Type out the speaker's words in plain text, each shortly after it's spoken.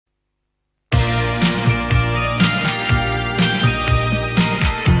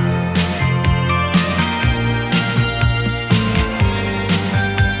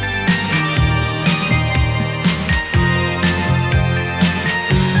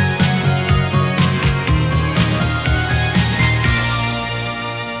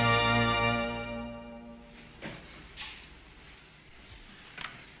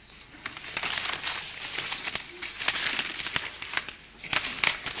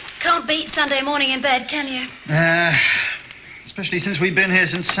Can't beat Sunday morning in bed, can you? Especially since we've been here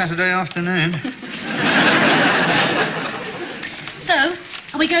since Saturday afternoon. So,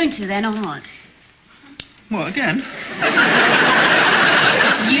 are we going to then or not? What, again?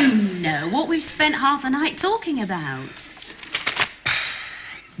 You know what we've spent half the night talking about.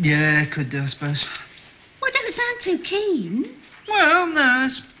 Yeah, could do, I suppose. Well, don't sound too keen. Well, no,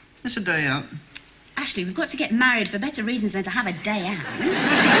 it's a day out. Ashley, we've got to get married for better reasons than to have a day out.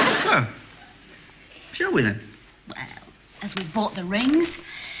 So, shall we then? Well, as we've bought the rings,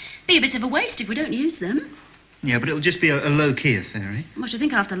 be a bit of a waste if we don't use them. Yeah, but it'll just be a low-key affair, eh? Well, I should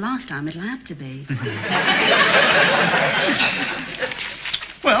think after last time it'll have to be.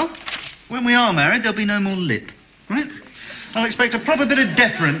 Well, when we are married, there'll be no more lip, right? I'll expect a proper bit of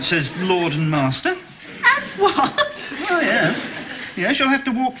deference as lord and master. As what? Oh, yeah. Yeah, she'll have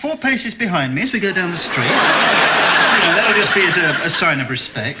to walk 4 paces behind me as we go down the street. You know, that'll just be as a sign of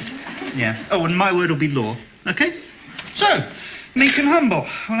respect. Yeah. Oh, and my word will be law, OK? So, meek and humble.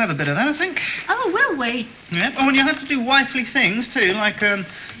 We'll have a bit of that, I think. Oh, will we? Yeah. Oh, and you'll have to do wifely things, too, like,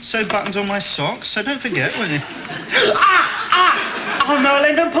 sew buttons on my socks, so don't forget, will you? Oh, no,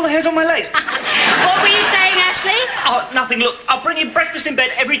 Elaine, don't pull the hairs on my legs. What were you saying, Ashley? Oh, nothing. Look, I'll bring you breakfast in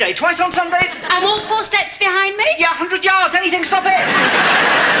bed every day, twice on Sundays. And walk 4 steps behind me? Yeah, 100 yards, anything, stop it.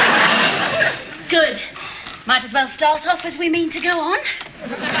 Good. Might as well start off as we mean to go on.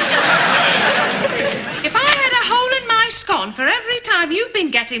 If I had a hole in my scone for every time you've been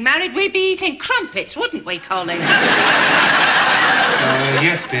getting married, we'd be eating crumpets, wouldn't we, Colin?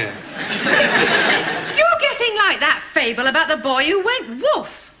 Yes, dear. You're getting like that fable about the boy who went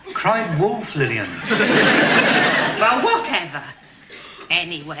woof. Cried wolf, Lillian. Well, whatever.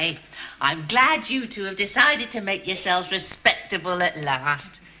 Anyway, I'm glad you two have decided to make yourselves respectable at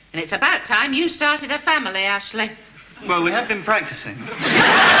last. And it's about time you started a family, Ashley. Well, we have been practicing.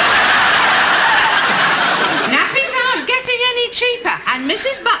 Nappies aren't getting any cheaper. And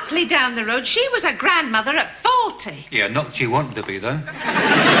Mrs. Buckley down the road, she was a grandmother at 40. Yeah, not that she wanted to be, though.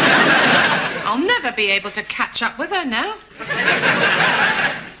 I'll never be able to catch up with her now.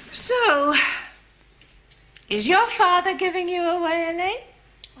 So, is your father giving you away, Elaine?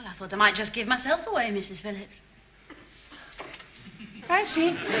 Well, I thought I might just give myself away, Mrs. Phillips. I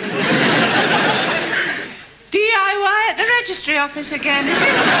see. DIY at the registry office again, is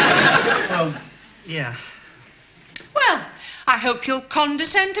it? Well, yeah. Well, I hope you'll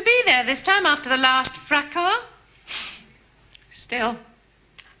condescend to be there this time after the last fracas. Still,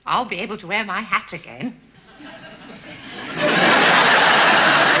 I'll be able to wear my hat again.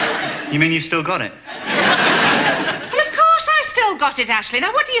 You mean you've still got it? Well, of course I've still got it, Ashley.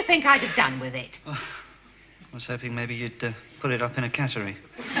 Now, what do you think I'd have done with it? I was hoping maybe you'd put it up in a cattery.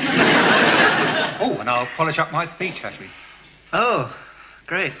 Oh, and I'll polish up my speech, Ashley. Oh,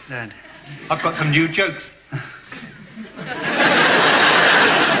 great, Dad. I've got some new jokes.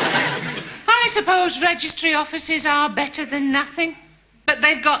 I suppose registry offices are better than nothing, but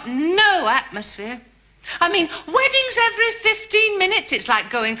they've got no atmosphere. I mean, weddings every 15 minutes, it's like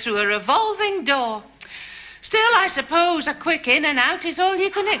going through a revolving door. Still, I suppose a quick in and out is all you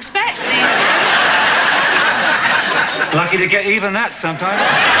can expect these days. Lucky to get even that sometimes.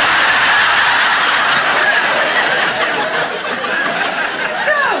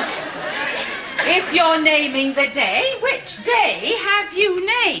 So, if you're naming the day, which day have you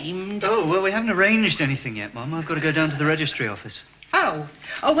named? Oh, well, we haven't arranged anything yet, Mum. I've got to go down to the registry office. Oh,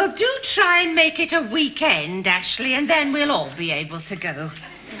 well, do try and make it a weekend, Ashley, and then we'll all be able to go.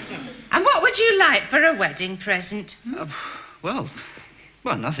 And what would you like for a wedding present? Well,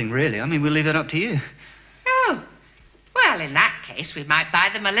 nothing really. I mean, we'll leave that up to you. Oh, well, in that case, we might buy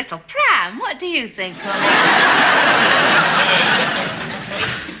them a little pram. What do you think, Colin?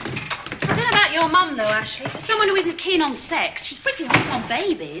 I don't know about your mum, though, Ashley. For someone who isn't keen on sex, she's pretty hot on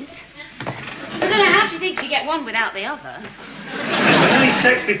babies. I don't know how she thinks you get one without the other. It's only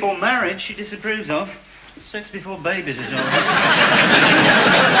sex before marriage she disapproves of. Sex before babies is all right. Oh,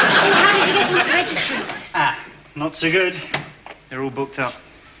 how did you get on at the registry office? Not so good. They're all booked up.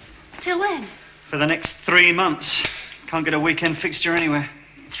 Till when? For the next 3 months. Can't get a weekend fixture anywhere.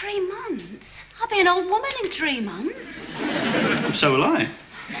 3 months? I'll be an old woman in 3 months. So will I.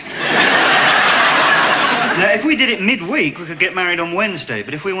 Now, if we did it midweek, we could get married on Wednesday,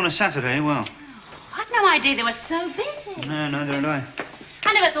 but if we want a Saturday, well... Oh, I'd no idea they were so busy. No, neither had I.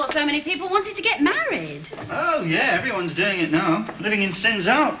 I never thought so many people wanted to get married. Oh, yeah, everyone's doing it now. Living in sin's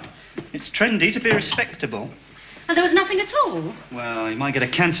out. It's trendy to be respectable. And there was nothing at all? Well, you might get a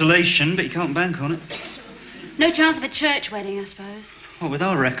cancellation, but you can't bank on it. No chance of a church wedding, I suppose. What with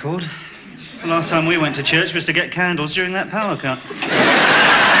our record? The last time we went to church was to get candles during that power cut.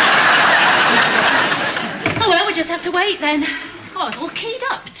 we just have to wait then. Oh, it's all keyed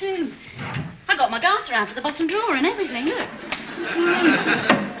up too. I got my garter out of the bottom drawer and everything, look.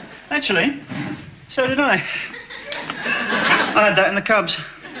 Actually, so did I. I had that in the cubs.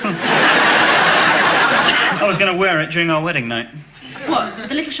 I was going to wear it during our wedding night. What,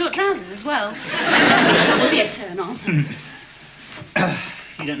 the little short trousers as well? That would be a turn on.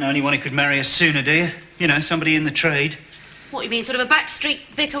 You don't know anyone who could marry us sooner, do you? You know, somebody in the trade. What, you mean sort of a backstreet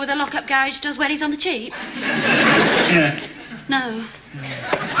vicar with a lock-up garage does weddings on the cheap? Yeah. No.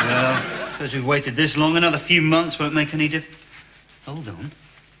 Well, because we've waited this long, another few months won't make any difference. Hold on.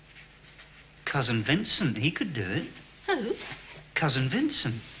 Cousin Vincent, he could do it. Who? Cousin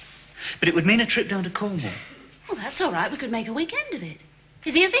Vincent. But it would mean a trip down to Cornwall. Well, that's all right. We could make a weekend of it.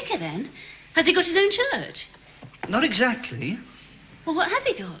 Is he a vicar, then? Has he got his own church? Not exactly. Well, what has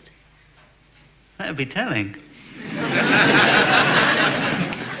he got? That would be telling.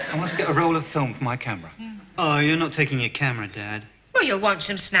 I must get a roll of film for my camera. Oh, you're not taking your camera, Dad. Well, you'll want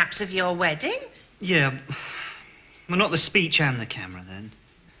some snaps of your wedding. Yeah. Well, not the speech and the camera, then.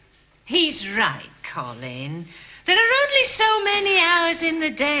 He's right, Colin. There are only so many hours in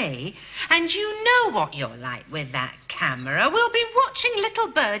the day, and you know what you're like with that camera. We'll be watching little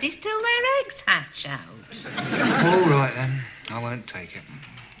birdies till their eggs hatch out. All right, then. I won't take it.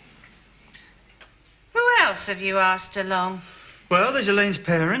 Who else have you asked along? Well, there's Elaine's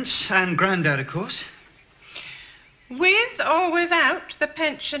parents and Grandad, of course. With or without the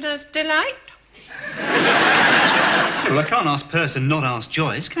pensioner's delight? Well, I can't ask Perce and not ask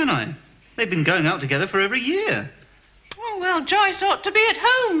Joyce, can I? They've been going out together for over a year. Oh, well, Joyce ought to be at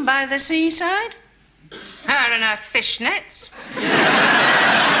home by the seaside. Her and her fishnets.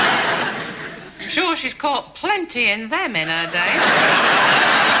 I'm sure she's caught plenty in them in her day.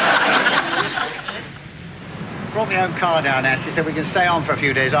 Brought my own car down, Ashley, so we can stay on for a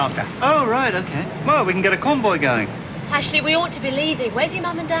few days after. Oh, right, OK. Well, we can get a convoy going. Ashley, we ought to be leaving. Where's your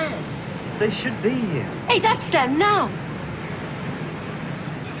mum and dad? They should be here. Hey, that's them now.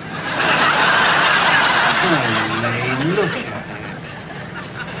 Stanley, look at it.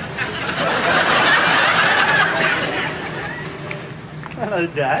 Hello,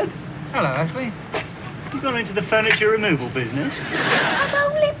 Dad. Hello, Ashley. You've gone into the furniture removal business? I've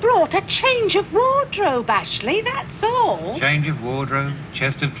only brought a change of wardrobe, Ashley, that's all. Change of wardrobe,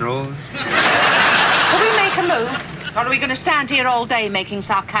 chest of drawers. Shall we make a move? Or are we going to stand here all day making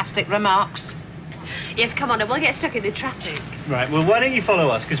sarcastic remarks? Yes, come on, we'll get stuck in the traffic. Right, well, why don't you follow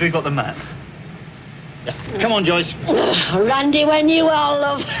us, because we've got the map. Come on, Joyce. Randy, when you are,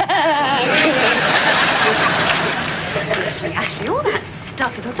 love. Honestly, Ashley, all that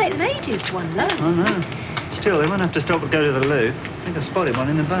stuff, it'll take them ages to unload. I know. Still, they won't have to stop and go to the loo. I think I spotted one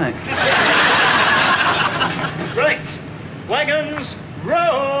in the back. Right, wagons,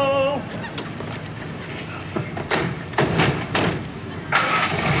 roll!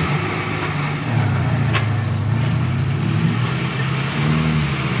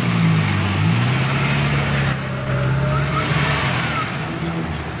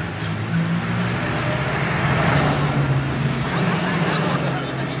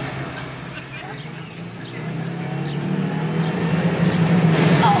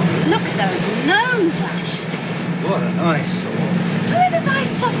 What a nice sort. Who ever buys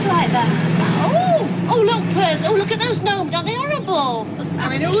stuff like that? Oh, look, Perce. Oh, look at those gnomes. Aren't they horrible? I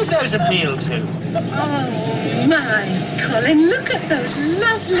mean, who would those appeal to? Oh, my, Colin, look at those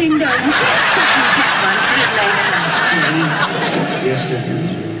lovely gnomes. Let's stop and get one for Elaine and Ashley. Yes,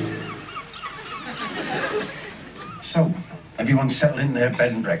 dear. So, everyone's settled in their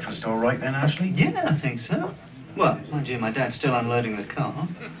bed and breakfast all right then, Ashley? Yeah, I think so. Well, mind you, my dad's still unloading the car.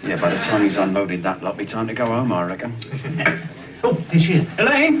 Yeah, by the time he's unloaded that lot, be time to go home, I reckon. Oh, here she is.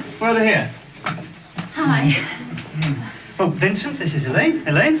 Elaine, we're over here. Hi. Oh, Vincent, this is Elaine.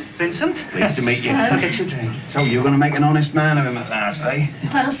 Elaine, Vincent. Pleased to meet you. I'll get you a drink. So, you're going to make an honest man of him at last, eh?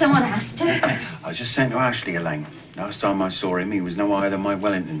 Well, someone has to. I was just saying to Ashley, Elaine, last time I saw him, he was no higher than my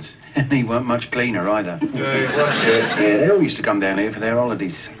Wellingtons. And he weren't much cleaner, either. Yeah, they all used to come down here for their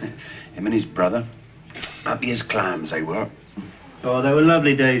holidays. Him and his brother. Happy as clams, they were. Oh, they were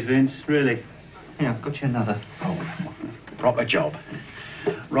lovely days, Vince, really. Yeah, I've got you another. Oh, proper job.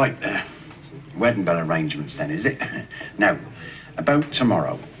 Right, wedding bell arrangements then, is it? Now, about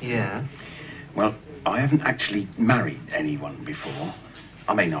tomorrow. Yeah. Well, I haven't actually married anyone before.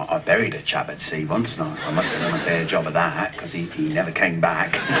 I mean, I buried a chap at sea once, and I must have done a fair job of that, because he never came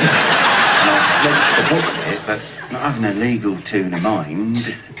back. And I looked at the book a bit, but not having a legal tune in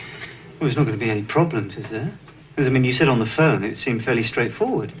mind... Well, there's not going to be any problems, is there? Because, I mean, you said on the phone it seemed fairly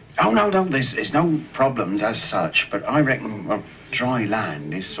straightforward. Oh, no, there's no problems as such, but I reckon, well, dry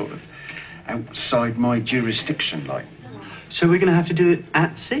land is sort of outside my jurisdiction, like. So we're going to have to do it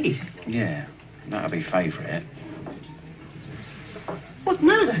at sea? Yeah, that'll be favourite. Well,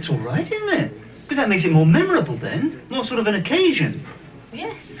 no, that's all right, isn't it? Because that makes it more memorable then. More sort of an occasion.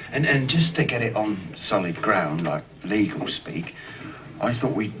 Yes. And just to get it on solid ground, like legal speak, I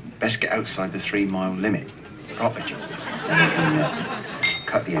thought we'd best get outside the 3-mile limit. Proper job. Then we can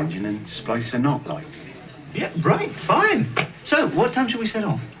cut the engine and splice the knot, like. Yeah, right, fine. So, what time should we set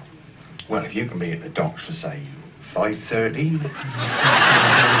off? Well, if you can be at the docks for, say, 5:30. It's a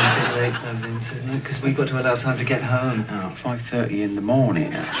bit late, though, Vince, isn't it? Because we've got to allow time to get home. 5:30 in the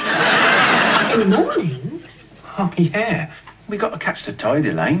morning, actually. In the morning? Oh, yeah. We got to catch the tide,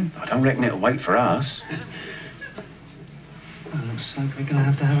 Elaine. I don't reckon it'll wait for us. Well, looks like we're going to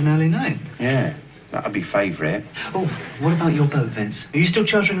have an early night. Yeah, that'll be favourite. Oh, what about your boat, Vince? Are you still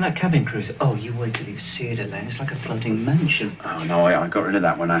chartering that cabin cruiser? Oh, you wait till you see it, Elaine. It's like a floating mansion. Oh, no, I got rid of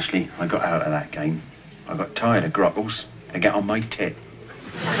that one, Ashley. I got out of that game. I got tired of groggles. They get on my tit.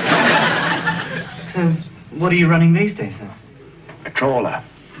 So, what are you running these days, then? A trawler.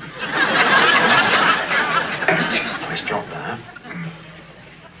 Always drop that.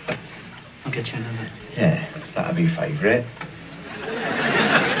 I'll get you another. Yeah, that'll be favourite.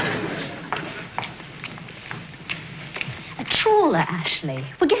 A trawler, Ashley.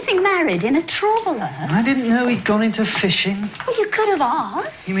 We're getting married in a trawler. I didn't know he'd gone into fishing. Well, you could have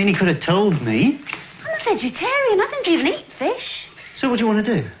asked. You mean he could have told me? I'm a vegetarian. I don't even eat fish. So what do you want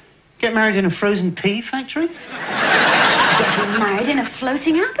to do? Get married in a frozen pea factory? Getting married in a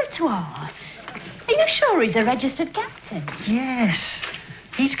floating abattoir. Are you sure he's a registered captain? Yes.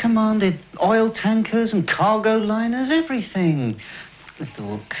 He's commanded oil tankers and cargo liners, everything.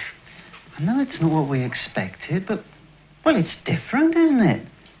 Look, I know it's not what we expected, but, well, it's different, isn't it?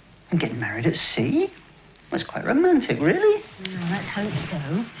 And getting married at sea? Well, it's quite romantic, really. Oh, let's hope so.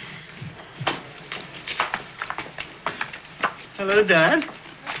 Hello, Dad.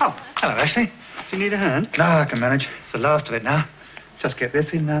 Oh, hello, Ashley. Do you need a hand? No, I can manage. It's the last of it now. Just get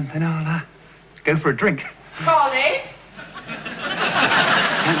this in and then I'll go for a drink. Polly?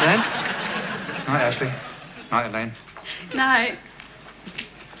 Night, Dad. Night, Ashley. Night, Elaine. No.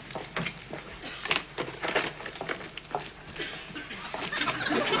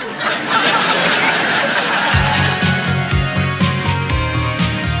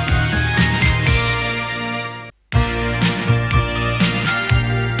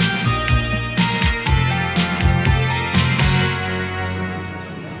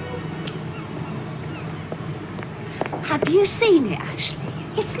 Have you seen it, Ashley?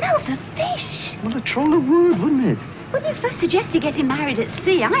 It smells of fish. Well, a trawler would, wouldn't it? When you first suggested getting married at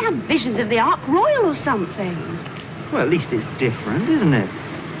sea, I had visions of the Ark Royal or something. Well, at least it's different, isn't it?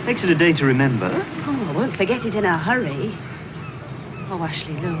 Makes it a day to remember. Oh, I won't forget it in a hurry. Oh,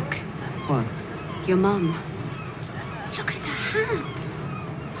 Ashley, look. What? Your mum. Look at her hat.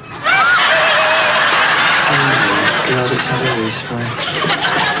 Oh, God, it's had a spray.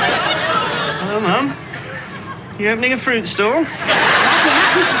 Hello, Mum. You opening a fruit stall? Like your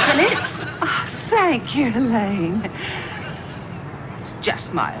hat, Mrs. Phillips. Oh, thank you, Elaine. It's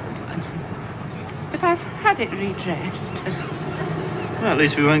just my old one. But I've had it redressed. Well, at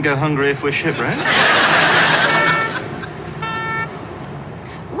least we won't go hungry if we're shipwrecked.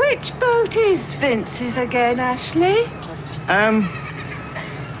 Which boat is Vince's again, Ashley?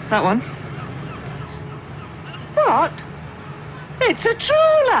 That one. What? It's a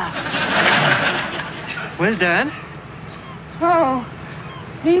trawler. Where's Dad? Oh,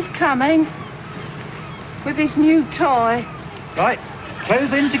 he's coming. With his new toy. Right,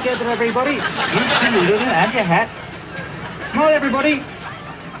 close in together, everybody. You two, Lulu, and your hat. Smile, everybody.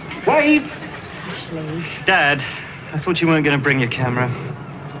 Wave. Ashley. Dad, I thought you weren't going to bring your camera.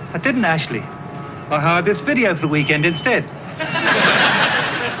 I didn't, Ashley. I hired this video for the weekend instead.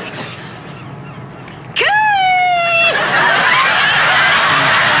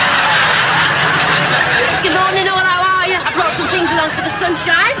 Good morning, all. How are you? I brought some things along for the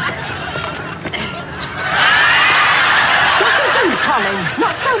sunshine. What are you doing, Polly?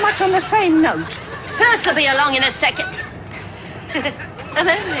 Not so much on the same note. Nurse will be along in a second.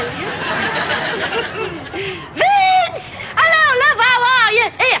 Hello, Lillian. Vince! Hello, love, how are you?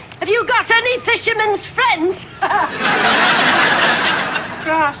 Here, have you got any fisherman's friends?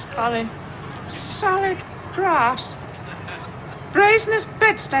 Grass, Colin. Solid grass. Brazen as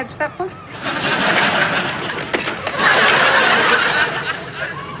bedsteads, that one.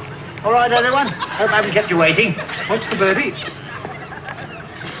 All right, everyone. Hope I haven't kept you waiting. What's the birdie?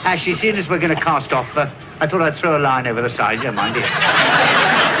 Ashley, seeing as we're going to cast off, I thought I'd throw a line over the side. You don't mind it?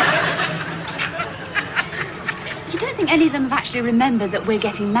 You don't think any of them have actually remembered that we're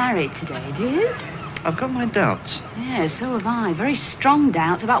getting married today, do you? I've got my doubts. Yeah, so have I. Very strong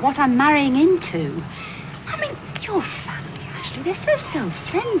doubt about what I'm marrying into. I mean, your family, Ashley, they're so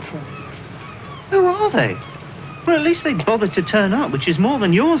self-centred. Who are they? Well, at least they bothered to turn up, which is more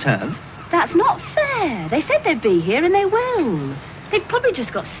than yours have. That's not fair. They said they'd be here and they will. They've probably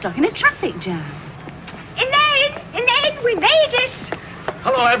just got stuck in a traffic jam. Elaine, we made it!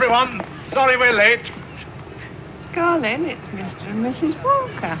 Hello, everyone. Sorry we're late. Colin, it's Mr. and Mrs.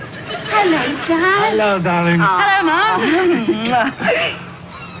 Walker. Hello, Dad. Hello, darling. Hello, Mum.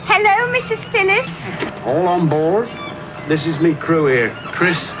 Hello, Mrs. Phillips. All on board. This is me crew here,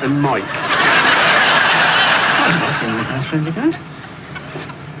 Chris and Mike.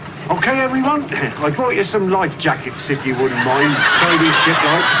 Okay, everyone. I brought you some life jackets, if you wouldn't mind. Tidy shit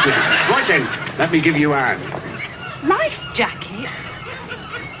like. Right then, let me give you a hand. Life jackets?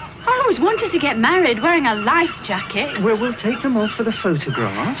 I always wanted to get married wearing a life jacket. Well, we'll take them off for the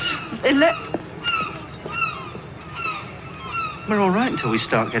photographs. We're all right until we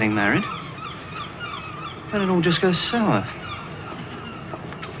start getting married. Then it all just goes sour.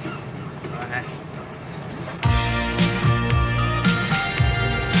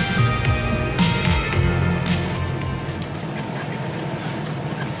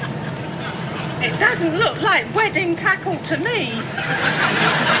 It doesn't look like wedding tackle to me.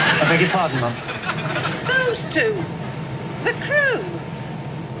 I beg your pardon, Mum. Those two, the crew,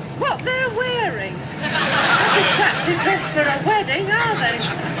 what they're wearing. Not exactly dressed for a wedding, are they?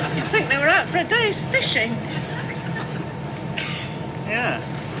 You'd think they were out for a day's fishing. Yeah.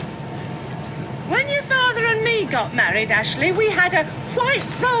 When your father and me got married, Ashley, we had a white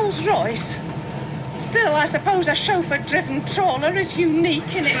Rolls Royce. Still, I suppose a chauffeur-driven trawler is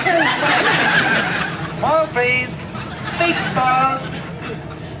unique in its own way. Smile, please. Big smiles.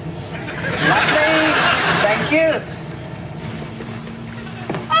 Lovely. Thank you.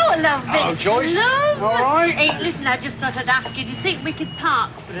 Oh, hello, Vince. Oh, Joyce. Hello. All right. Hey, listen, I just thought I'd ask you, do you think we could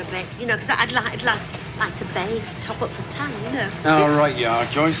park for a bit? You know, because I'd like to bathe, top up the tan, you know. All right, you are,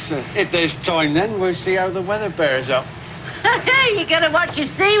 Joyce. If there's time, then we'll see how the weather bears up. You gotta watch your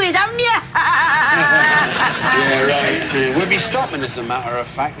seaweed, haven't you? Yeah, right. We'll be stopping, as a matter of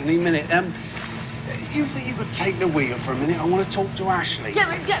fact, any minute. You think you could take the wheel for a minute? I want to talk to Ashley. Yeah,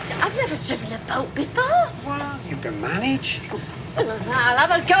 I've never driven a boat before. Well, you can manage. Well, I'll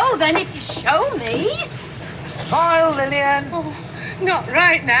have a go then if you show me. Smile, Lillian. Oh, not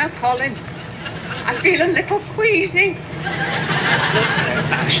right now, Colin. I feel a little queasy.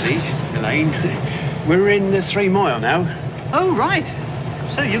 Ashley, Elaine, we're in the 3 Mile now. Oh, right.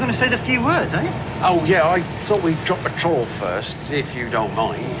 So you're going to say the few words, eh? Oh, yeah, I thought we'd drop a trawl first, if you don't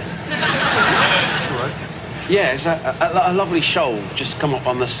mind. What? Yeah, it's a lovely shoal just come up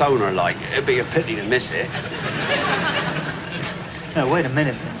on the sonar, like. It'd be a pity to miss it. No, wait a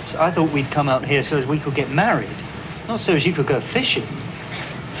minute, Vince. I thought we'd come out here so as we could get married, not so as you could go fishing.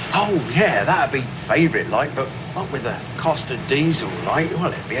 Oh, yeah, that'd be favourite, like, but what with the cost of diesel, like,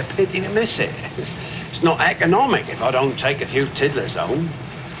 well, it'd be a pity to miss it. It's not economic if I don't take a few tiddlers home.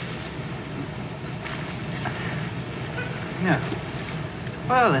 No.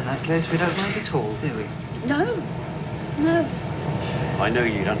 Well, in that case, we don't mind at all, do we? No. I know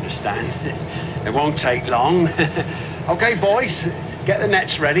you'd understand. It won't take long. OK, boys, get the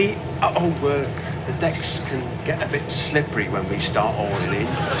nets ready. The decks can get a bit slippery when we start hauling in,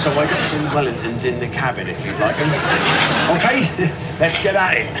 so I got some Wellingtons in the cabin if you'd like them. OK, let's get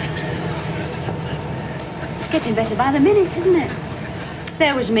at it. Getting better by the minute, isn't it?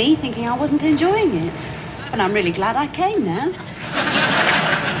 There was me thinking I wasn't enjoying it. And I'm really glad I came now.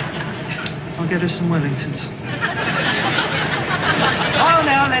 I'll get her some Wellingtons. Smile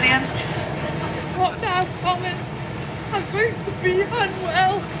now, Lillian. What now, Colin? I'm going to be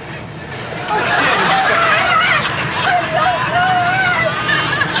unwell.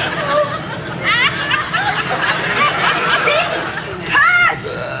 Pass!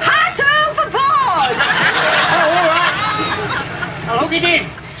 Hat overboard! Oh, all right. I'll hook it in.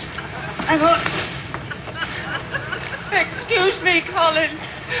 Hang on. Excuse me, Colin,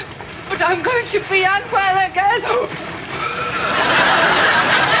 but I'm going to be unwell again. Don't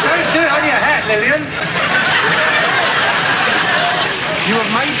do it on your hat, Lillian. You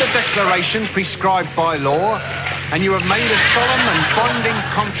have made the declaration prescribed by law, and you have made a solemn and binding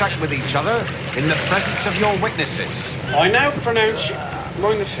contract with each other in the presence of your witnesses. I now pronounce you...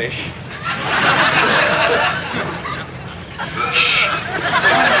 Mind the fish.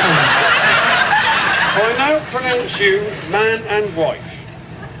 I now pronounce you man and wife.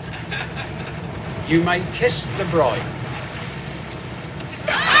 You may kiss the bride.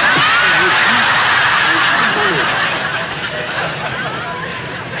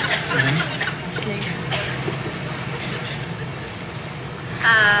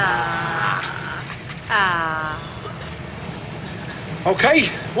 OK,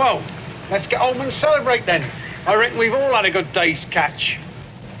 well, let's get home and celebrate then. I reckon we've all had a good day's catch.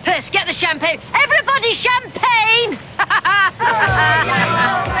 Percy, get the champagne. Everybody, champagne!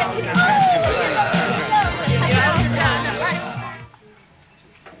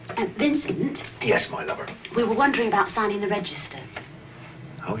 Vincent, Yes, my lover. we were wondering about signing the register.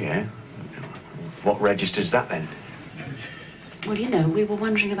 Oh, yeah? What register's that, then? Well, you know, we were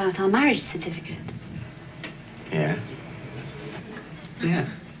wondering about our marriage certificate. Yeah? Yeah.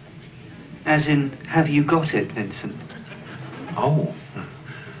 As in, have you got it, Vincent? Oh.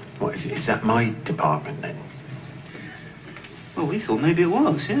 What, is that my department, then? Well, we thought maybe it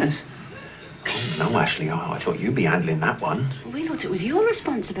was, yes. Oh, no, Ashley, I thought you'd be handling that one. We thought it was your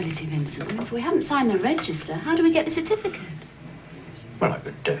responsibility, Vincent. And if we hadn't signed the register, how do we get the certificate? Well, I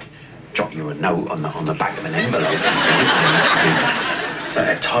could jot you a note on the back of an envelope. So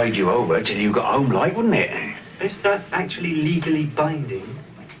that tied you over till you got home light, wouldn't it? Is that actually legally binding?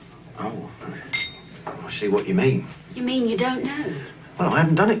 Oh, I see what you mean. You mean you don't know? Well, I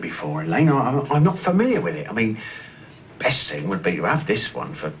haven't done it before, Elaine. I'm not familiar with it. I mean, best thing would be to have this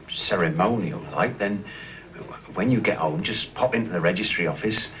one for ceremonial, like. Then, when you get home, just pop into the registry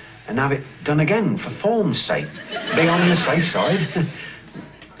office and have it done again for form's sake. Be on the safe side.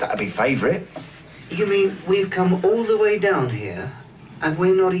 That'd be favourite. You mean we've come all the way down here and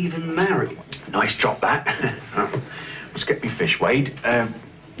we're not even married? Nice drop, that. Must get me fish weighed.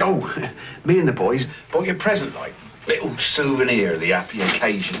 Me and the boys bought you a present, like. Little souvenir of the happy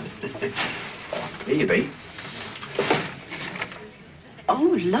occasion. Here you be.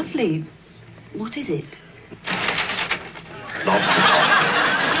 Oh, lovely. What is it? Lobster chop.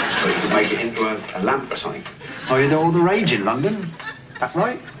 So you can make it into a lamp or something. Oh, you know all the rage in London? That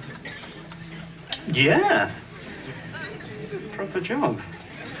right? Yeah. Proper job.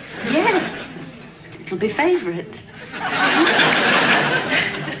 Yes. It'll be favourite.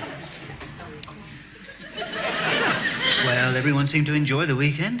 Well, everyone seemed to enjoy the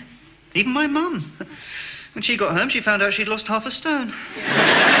weekend. Even my mum. When she got home, she found out she'd lost half a stone.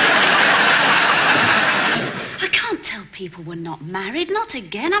 I can't tell people we're not married. Not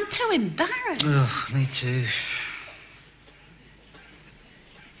again. I'm too embarrassed. Ugh, me too.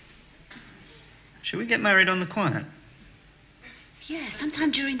 Shall we get married on the quiet? Yeah,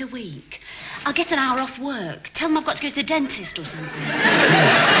 sometime during the week. I'll get an hour off work. Tell them I've got to go to the dentist or something.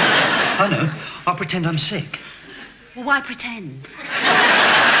 I know. I'll pretend I'm sick. Well, why pretend?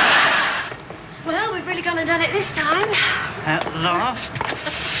 Well, we've really gone and done it this time. At last.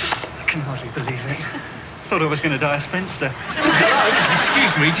 I can hardly believe it. Thought I was going to die a spinster.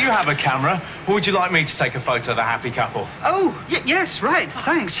 Excuse me, do you have a camera? Or would you like me to take a photo of the happy couple? Oh, yes, right.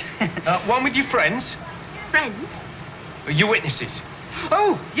 Thanks. One with your friends? Friends? Your witnesses?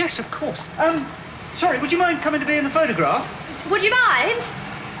 Oh, yes, of course. Sorry, would you mind coming to be in the photograph? Would you mind?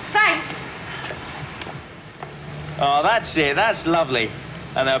 Thanks. Oh, that's it. That's lovely.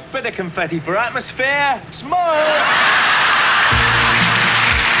 And a bit of confetti for atmosphere. Smile!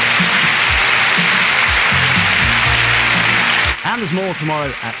 And there's more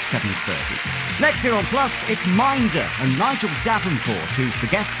tomorrow at 7:30. Next here on Plus, it's Minder, and Nigel Davenport, who's the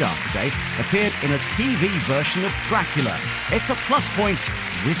guest star today, appeared in a TV version of Dracula. It's a Plus point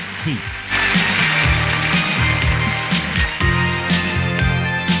with teeth.